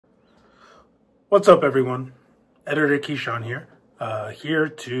What's up, everyone? Editor Keyshawn here. Here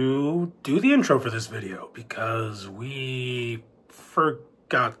to do the intro for this video because we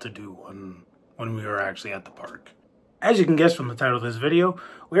forgot to do one when we were actually at the park. As you can guess from the title of this video,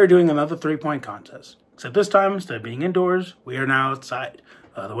 we are doing another 3-point contest. Except this time, instead of being indoors, we are now outside.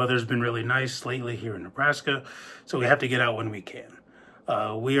 The weather's been really nice lately here in Nebraska, so we have to get out when we can.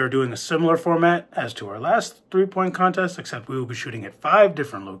 We are doing a similar format as to our last 3-point contest, except we will be shooting at 5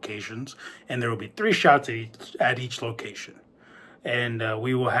 different locations, and there will be 3 shots at each location. And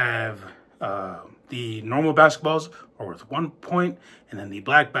we will have the normal basketballs are worth 1 point, and then the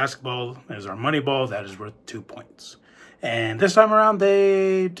black basketball is our money ball, that is worth 2 points. And this time around,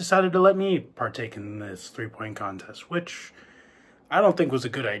 they decided to let me partake in this 3-point contest, which I don't think was a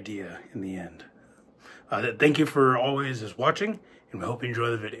good idea in the end. Thank you for always watching, and we hope you enjoy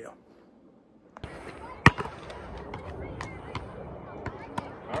the video.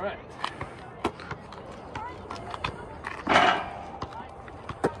 All right.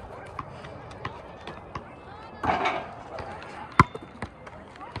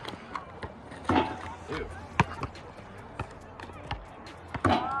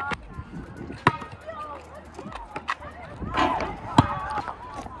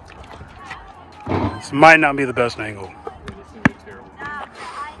 This might not be the best angle.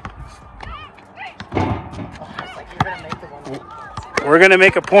 We're going to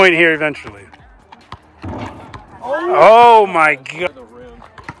make a point here eventually. Oh my God. The rim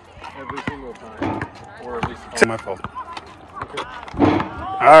every single time, or at least It's my fault.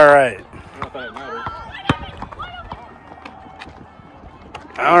 All right. not that it matters.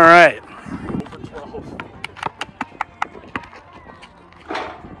 All right. Over 12.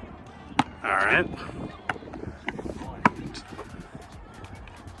 All right.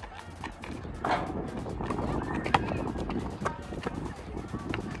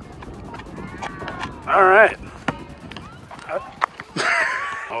 All right.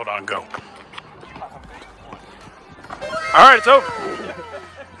 Hold on, go. All right, it's over.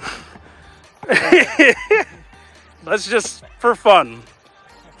 Let's just, for fun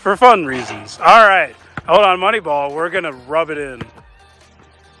reasons. All right, hold on, money ball. We're going to rub it in.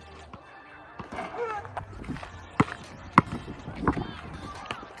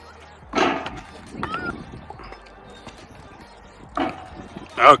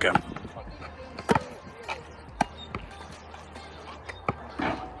 Okay.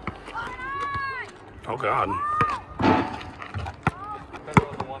 Oh, God.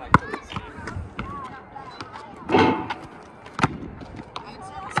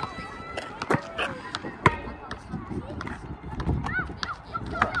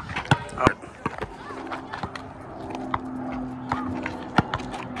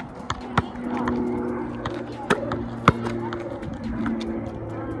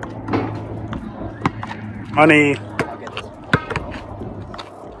 Money.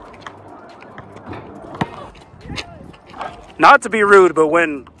 Not to be rude, but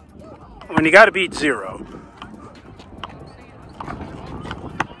when you got to beat 0.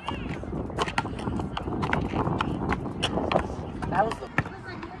 That was the...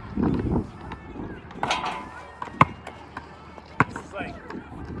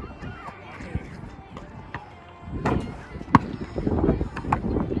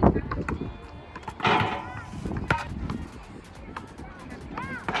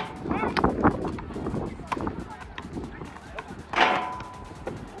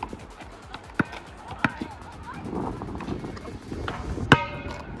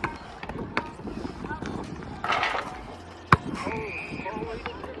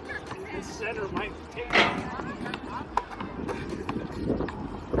 Center might take.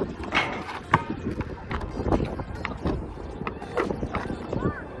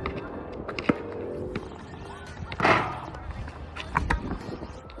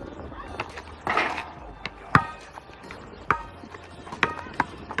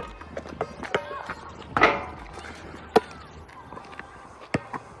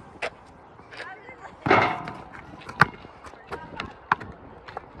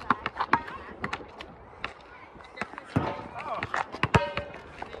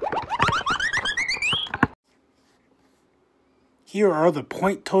 Here are the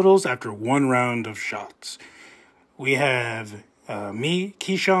point totals after 1 round of shots. We have me,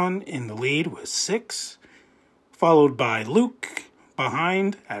 Keyshawn, in the lead with 6, followed by Luke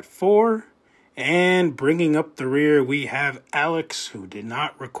behind at 4, and bringing up the rear, we have Alex, who did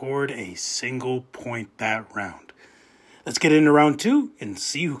not record a single point that round. Let's get into round 2 and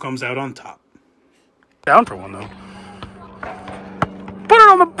see who comes out on top. Down for one, though. Put it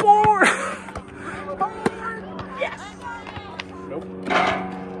on the board! Yes. Nope.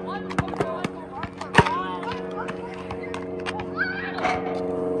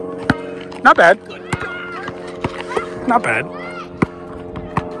 Not bad. Not bad.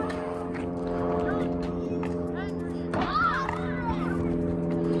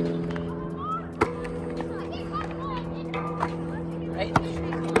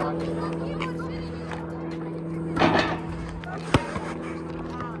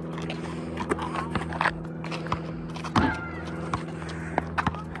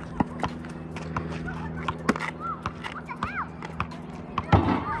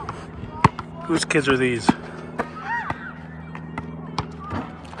 Whose kids are these?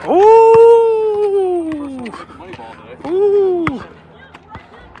 Ooh! Ooh!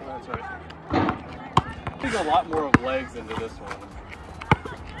 That's right. There's a lot more of legs into this one.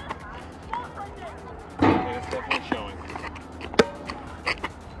 And it's definitely showing.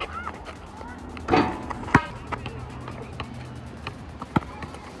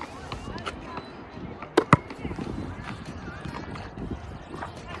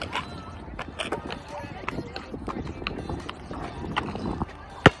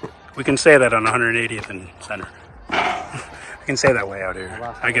 We can say that on 180th and Center. We can say that way out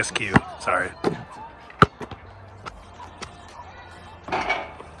here. I guess Q. Sorry.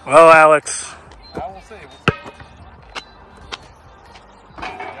 Well, Alex. I will see.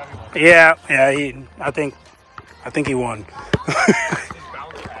 Yeah. I think he won.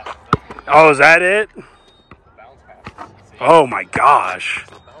 Oh, is that it? Oh my gosh.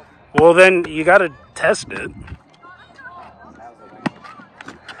 Well, then you got to test it.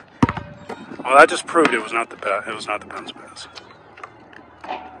 Well, that just proved it was not the bounce pass.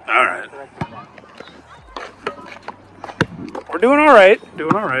 All right. We're doing all right.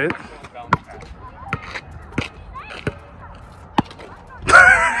 Doing all right.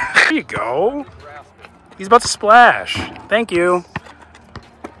 There you go. He's about to splash. Thank you.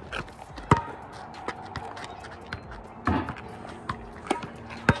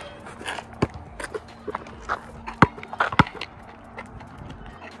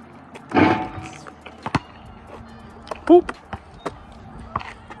 Poop.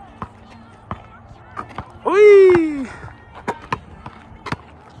 Whee!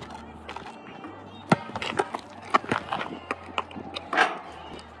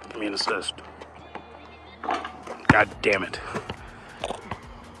 Give me an assist. God damn it.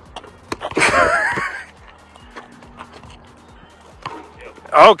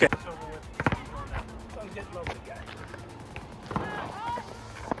 Okay.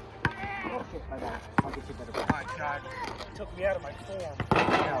 Took me out of my form.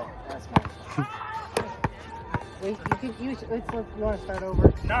 No, that's mine. Wait, you want to start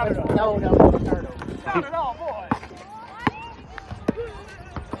over? Not at all. No, start over. Not at all, boy.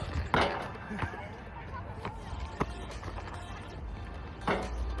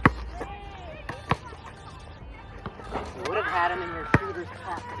 You would have had him in your shooter's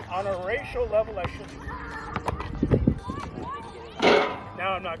pocket. On a racial level, I should.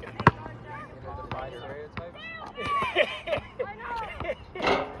 Now I'm not going to.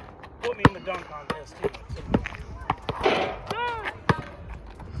 Put me in the dunk contest too.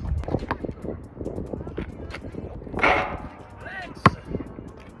 Legs.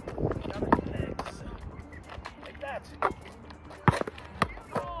 Legs. Like that.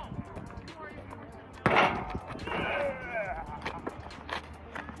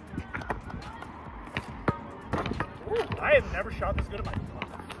 I have never shot this good in my life.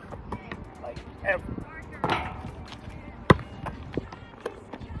 Like, ever.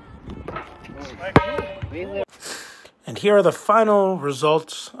 And here are the final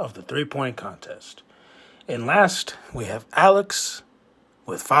results of the three-point contest. In last, we have Alex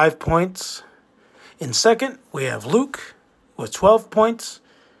with 5 points. In second, we have Luke with 12 points.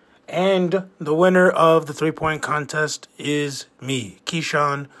 And the winner of the three-point contest is me,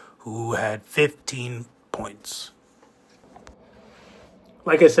 Keyshawn, who had 15 points.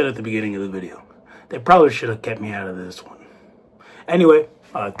 Like I said at the beginning of the video, they probably should have kept me out of this one. Anyway,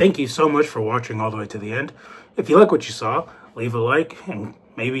 thank you so much for watching all the way to the end. If you like what you saw, leave a like and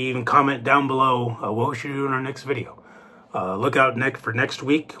maybe even comment down below what we should do in our next video. Look out for next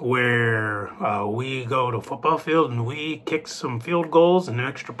week where we go to a football field and we kick some field goals and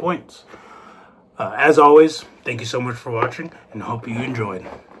extra points. As always, thank you so much for watching and hope you enjoyed.